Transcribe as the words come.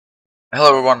Hello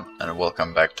everyone, and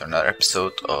welcome back to another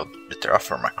episode of the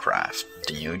Terraformer Craft,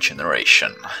 the new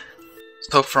generation.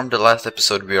 So from the last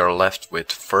episode we are left with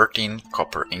 13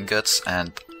 copper ingots,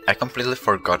 and I completely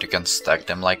forgot you can stack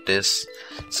them like this.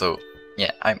 So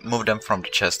yeah, I moved them from the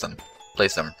chest and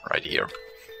placed them right here.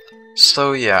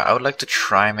 So yeah, I would like to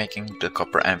try making the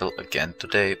copper anvil again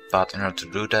today, but in order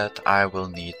to do that I will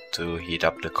need to heat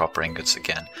up the copper ingots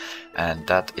again, and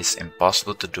that is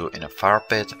impossible to do in a fire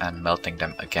pit, and melting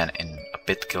them again in a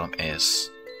pit kiln is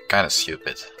kinda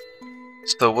stupid.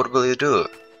 So what will you do?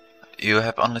 You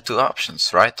have only two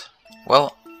options, right?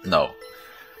 Well, no.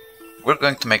 We're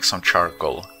going to make some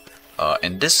charcoal.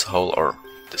 In this hole, or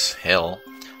this hill,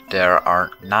 there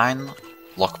are 9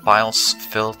 log piles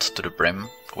filled to the brim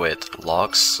with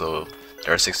logs, so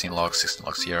there are 16 logs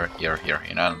here,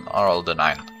 and all the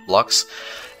 9 logs.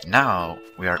 Now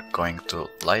we are going to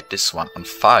light this one on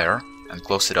fire and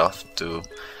close it off to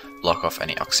block off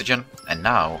any oxygen, and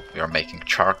now we are making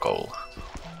charcoal.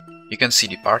 You can see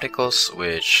the particles,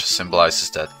 which symbolizes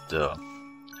that the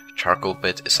charcoal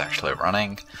pit is actually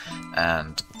running,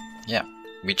 and yeah,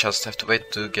 we just have to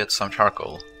wait to get some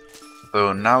charcoal.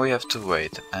 So now we have to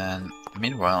wait, and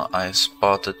meanwhile I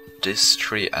spotted this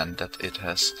tree and that it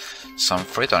has some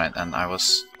fruit on it, and I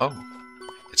was... oh,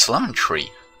 it's a lemon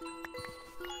tree!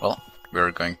 Well,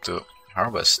 we're going to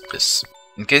harvest this.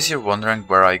 In case you're wondering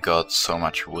where I got so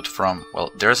much wood from,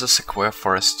 well, there's a sequoia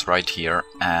forest right here,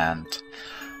 and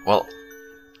well,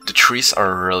 the trees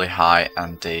are really high,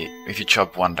 and if you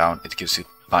chop one down it gives you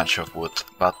a bunch of wood,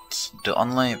 but the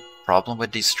only problem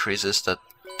with these trees is that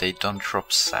they don't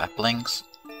drop saplings,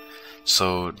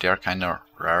 so they are kinda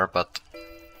rare, but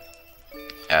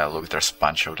yeah, look, there's a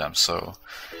bunch of them, so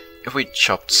if we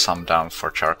chopped some down for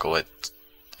charcoal it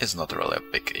is not really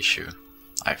a big issue,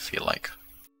 I feel like.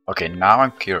 Okay, now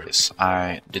I'm curious.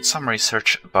 I did some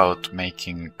research about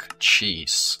making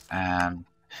cheese, and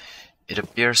it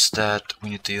appears that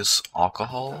we need to use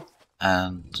alcohol,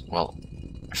 and well,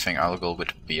 I think I'll go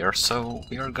with beer, so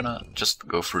we are gonna just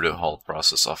go through the whole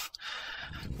process of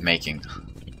making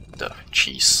the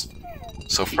cheese.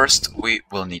 So first we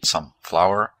will need some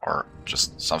flour, or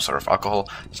just some sort of alcohol.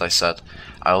 As I said,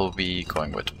 I'll be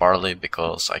going with barley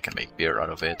because I can make beer out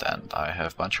of it, and I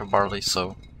have a bunch of barley,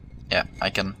 so yeah, I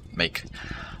can make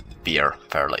beer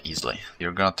fairly easily.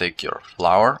 You're gonna take your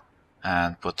flour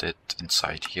and put it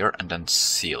inside here and then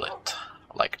seal it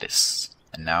like this.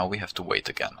 And now we have to wait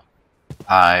again.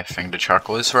 I think the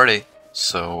charcoal is ready,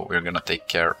 so we're gonna take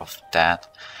care of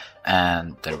that,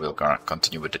 and then we're gonna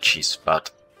continue with the cheese.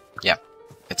 But yeah,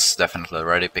 it's definitely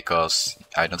ready because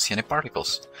I don't see any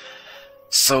particles.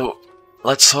 So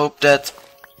let's hope that...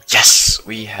 yes,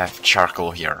 we have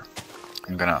charcoal here.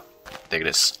 I'm gonna take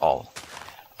this all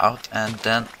out and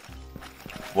then...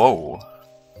 whoa!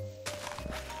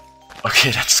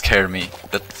 Okay, that scared me.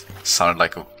 That sounded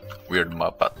like a weird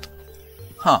mob, but...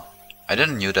 huh, I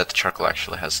didn't know that charcoal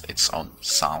actually has its own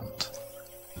sound.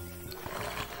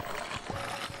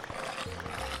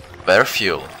 Better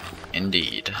fuel,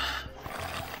 indeed.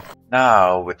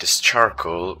 Now with this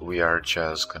charcoal we are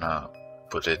just gonna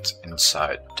put it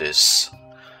inside this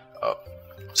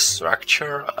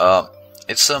structure.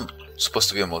 It's supposed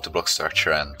to be a multi-block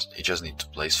structure, and you just need to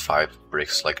place 5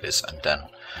 bricks like this and then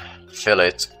fill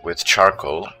it with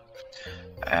charcoal.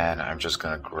 And I'm just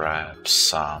gonna grab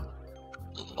some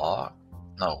log...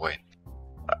 no, wait,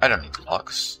 I don't need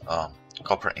logs.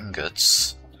 Copper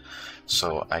ingots,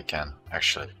 so I can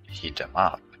actually heat them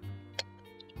up.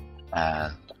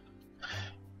 And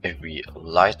if we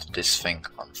light this thing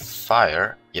on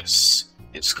fire, yes,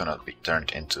 it's gonna be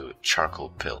turned into charcoal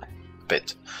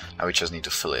pit. Now we just need to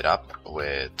fill it up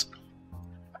with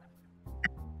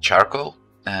charcoal,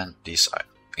 and these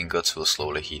ingots will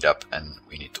slowly heat up and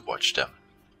we need to watch them.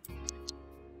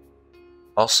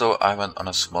 Also, I went on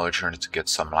a smaller journey to get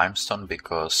some limestone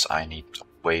because I need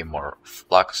way more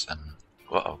flux, and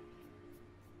whoa,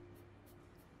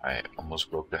 I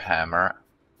almost broke the hammer.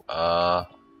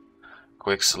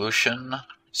 Quick solution,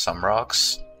 some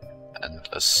rocks and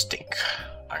a stick.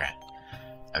 Okay,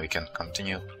 and we can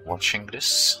continue watching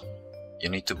this. You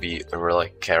need to be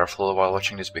really careful while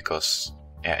watching this because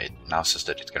yeah, it now says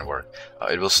that it can work.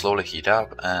 It will slowly heat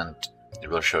up and it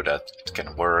will show that it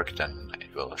can work, then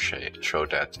it will show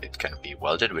that it can be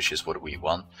welded, which is what we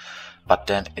want, but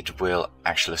then it will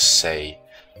actually say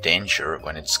danger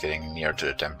when it's getting near to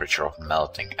the temperature of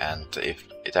melting, and if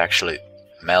it actually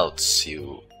melts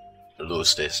you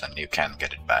lose this and you can't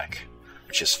get it back,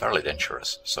 which is fairly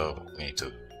dangerous, so we need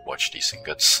to watch these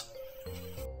ingots.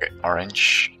 Okay,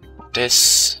 orange,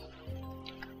 this,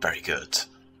 very good.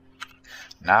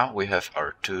 Now we have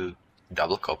our 2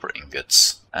 double copper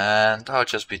ingots. And I'll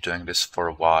just be doing this for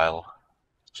a while,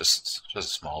 just a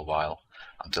small while,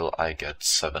 until I get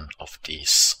 7 of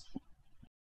these.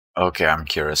 Okay, I'm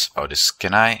curious about this.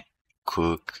 Can I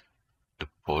cook the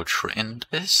poultry in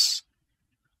this?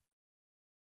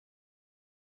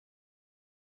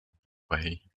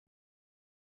 Wait.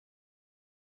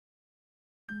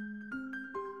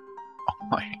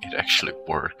 Oh, it actually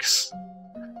works.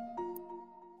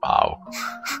 Wow.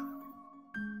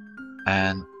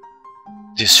 And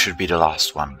this should be the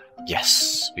last one.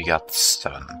 Yes, we got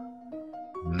 7.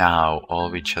 Now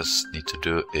all we just need to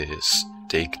do is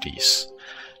take these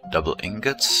double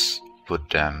ingots, put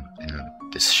them in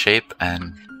this shape,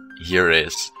 and here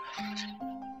is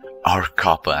our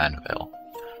copper anvil.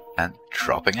 And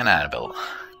dropping an anvil.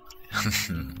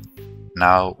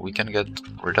 Now we can get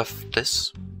rid of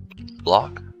this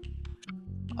block.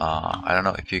 I don't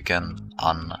know if you can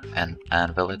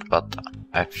anvil it, but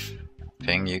I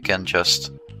think you can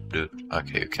just do...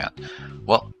 Okay, you can.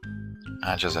 Well,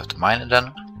 I just have to mine it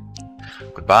then.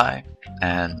 Goodbye,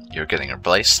 and you're getting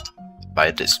replaced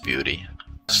by this beauty.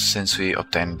 Since we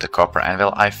obtained the copper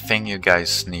anvil, I think you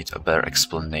guys need a better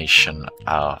explanation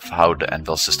of how the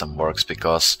anvil system works,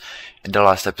 because in the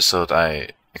last episode I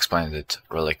explained it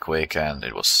really quick and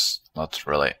it was not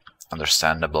really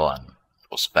understandable and it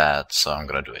was bad, so I'm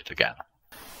gonna do it again.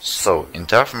 So, in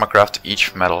Terraformacraft,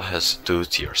 each metal has 2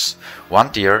 tiers.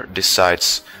 One tier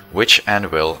decides which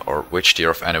anvil or which tier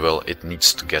of anvil it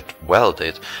needs to get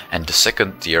welded, and the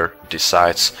second tier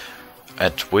decides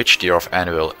at which tier of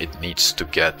anvil it needs to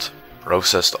get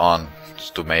processed on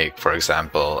to make, for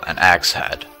example, an axe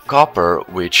head. Copper,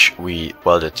 which we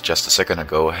welded just a second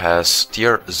ago, has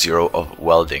tier 0 of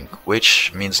welding,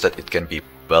 which means that it can be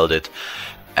welded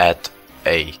at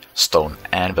a stone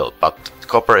anvil, but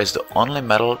copper is the only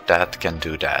metal that can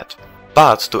do that.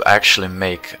 But to actually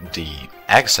make the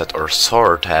axe head or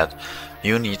sword head,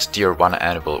 you need tier 1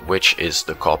 anvil, which is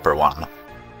the copper one.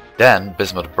 Then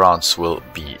bismuth bronze will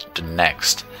be the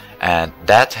next, and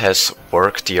that has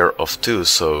work tier of 2,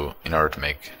 so in order to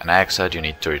make an axe head you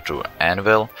need tier 2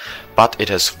 anvil, but it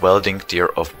has welding tier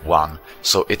of 1,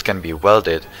 so it can be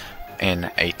welded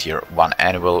in a tier 1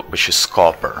 anvil, which is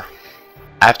copper.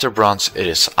 After bronze it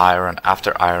is iron,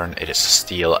 after iron it is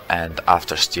steel, and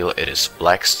after steel it is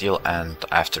black steel, and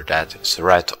after that it's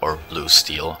red or blue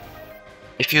steel.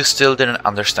 If you still didn't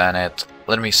understand it,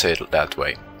 let me say it that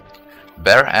way.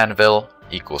 Bare anvil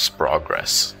equals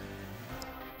progress.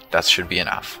 That should be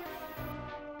enough.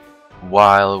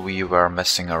 While we were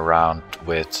messing around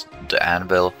with the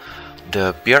anvil,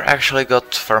 the beer actually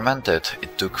got fermented.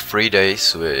 It took 3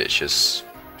 days, which is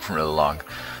really long,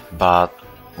 but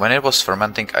when it was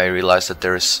fermenting I realized that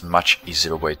there is a much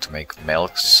easier way to make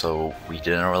milk, so we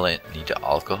didn't really need the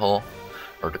alcohol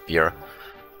or the beer,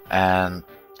 and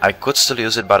I could still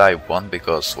use it, but I won't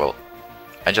because, well,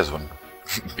 I just want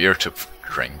beer to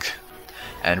drink.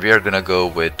 And we are gonna go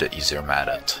with the easier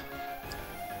method.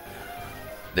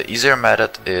 The easier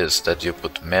method is that you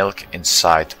put milk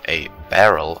inside a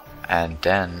barrel and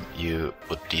then you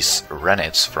put these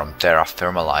rennets from Terra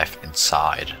Thermalife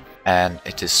inside. And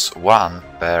it is 1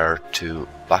 per 2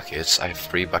 buckets. I have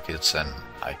 3 buckets and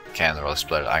I can't really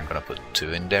split it. I'm gonna put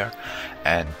 2 in there,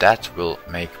 and that will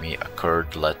make me a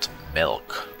curdlet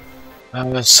milk.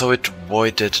 So it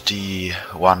voided the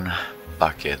 1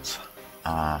 bucket.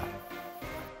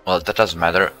 Well, that doesn't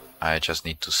matter. I just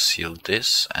need to seal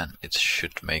this and it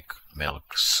should make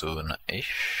milk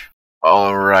soon-ish.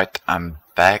 Alright, I'm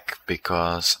back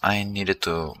because I needed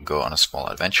to go on a small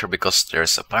adventure because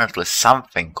there's apparently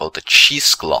something called a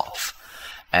cheesecloth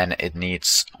and it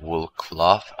needs wool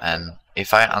cloth, and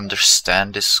if I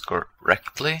understand this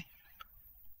correctly,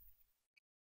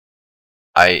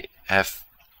 I have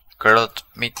curdled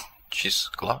meat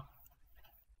cheesecloth,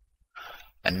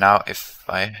 and now if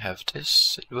I have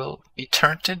this it will be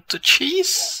turned into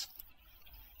cheese?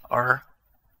 Or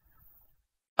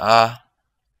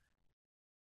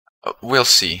we'll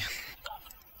see.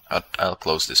 I'll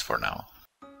close this for now.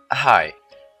 Hi.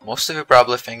 Most of you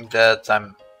probably think that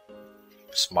I'm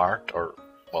smart or,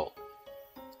 well,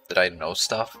 that I know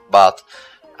stuff, but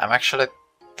I'm actually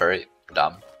very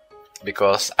dumb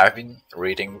because I've been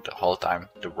reading the whole time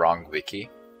the wrong wiki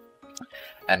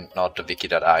and not the wiki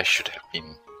that I should have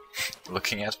been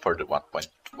looking at for the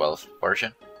 1.12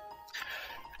 version.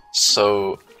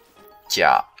 So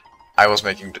yeah, I was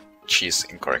making the cheese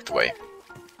incorrect way.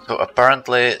 So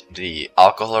apparently the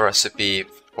alcohol recipe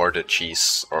for the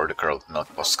cheese or the curdled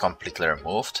milk was completely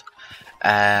removed,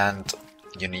 and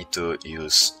you need to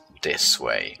use this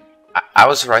way. I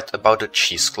was right about the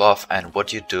cheesecloth, and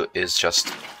what you do is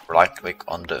just right click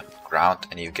on the ground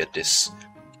and you get this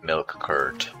milk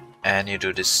curd. And you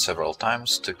do this several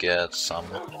times to get some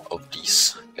of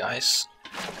these guys,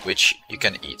 which you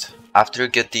can eat. After you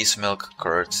get these milk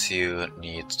curds, you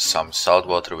need some salt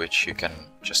water, which you can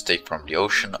just take from the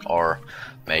ocean or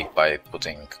make by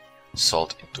putting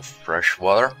salt into fresh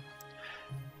water.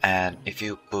 And if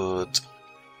you put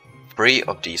 3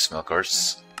 of these milk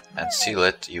curds and seal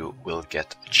it, you will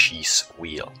get a cheese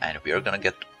wheel. And we are gonna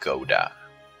get Gouda,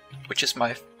 which is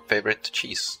my favorite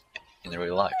cheese in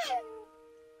real life.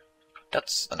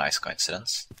 That's a nice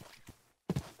coincidence.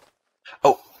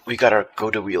 Oh, we got our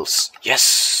Gouda wheels.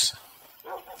 Yes!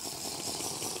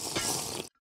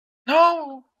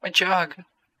 No! My jug!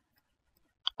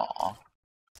 Aww.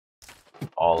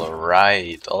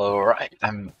 Alright, alright.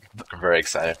 I'm very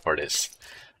excited for this.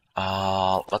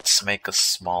 Let's make a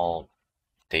small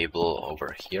table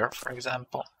over here, for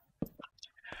example.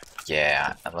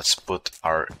 Yeah, and let's put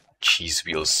our cheese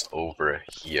wheels over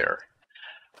here.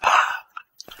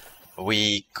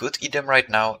 We could eat them right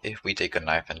now if we take a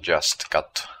knife and just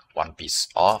cut one piece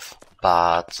off,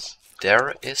 but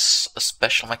there is a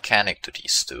special mechanic to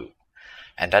these two,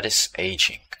 and that is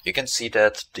aging. You can see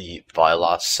that the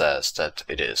viola says that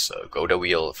it is a Gouda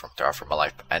wheel from Terraform My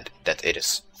Life and that it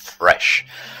is fresh.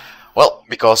 Well,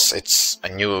 because it's a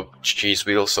new cheese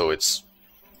wheel, so it's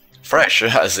fresh,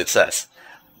 as it says.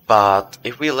 But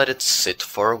if we let it sit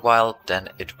for a while, then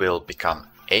it will become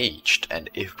aged, and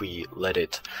if we let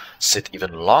it sit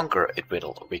even longer, it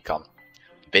will become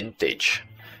vintage.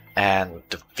 And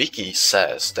the wiki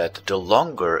says that the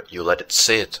longer you let it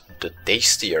sit, the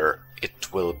tastier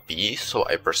it will be, so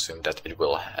I presume that it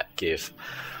will give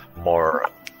more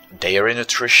dairy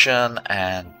nutrition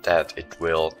and that it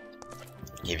will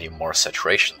give you more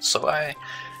saturation. So I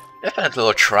definitely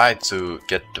will try to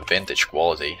get the vintage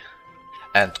quality,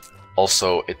 and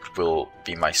also it will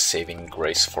be my saving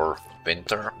grace for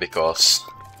winter, because,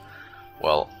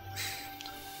 well,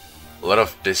 a lot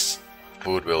of this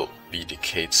food will be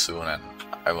decayed soon and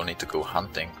I will need to go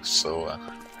hunting, so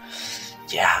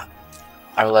yeah,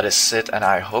 I will let it sit and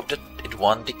I hope that it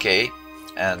won't decay,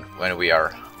 and when we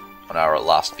are on our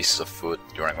last pieces of food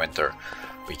during winter,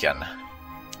 we can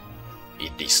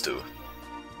eat these two.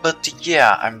 But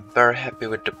yeah, I'm very happy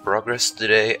with the progress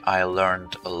today. I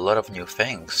learned a lot of new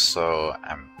things, so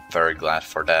I'm very glad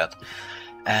for that.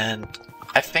 And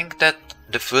I think that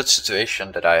the food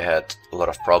situation that I had a lot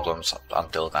of problems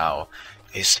until now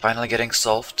is finally getting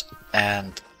solved,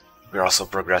 and we're also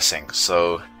progressing,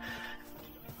 so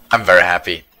I'm very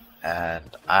happy.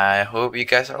 And I hope you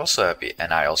guys are also happy,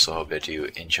 and I also hope that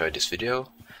you enjoyed this video,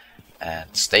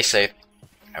 and stay safe,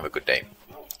 have a good day,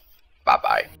 bye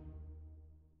bye.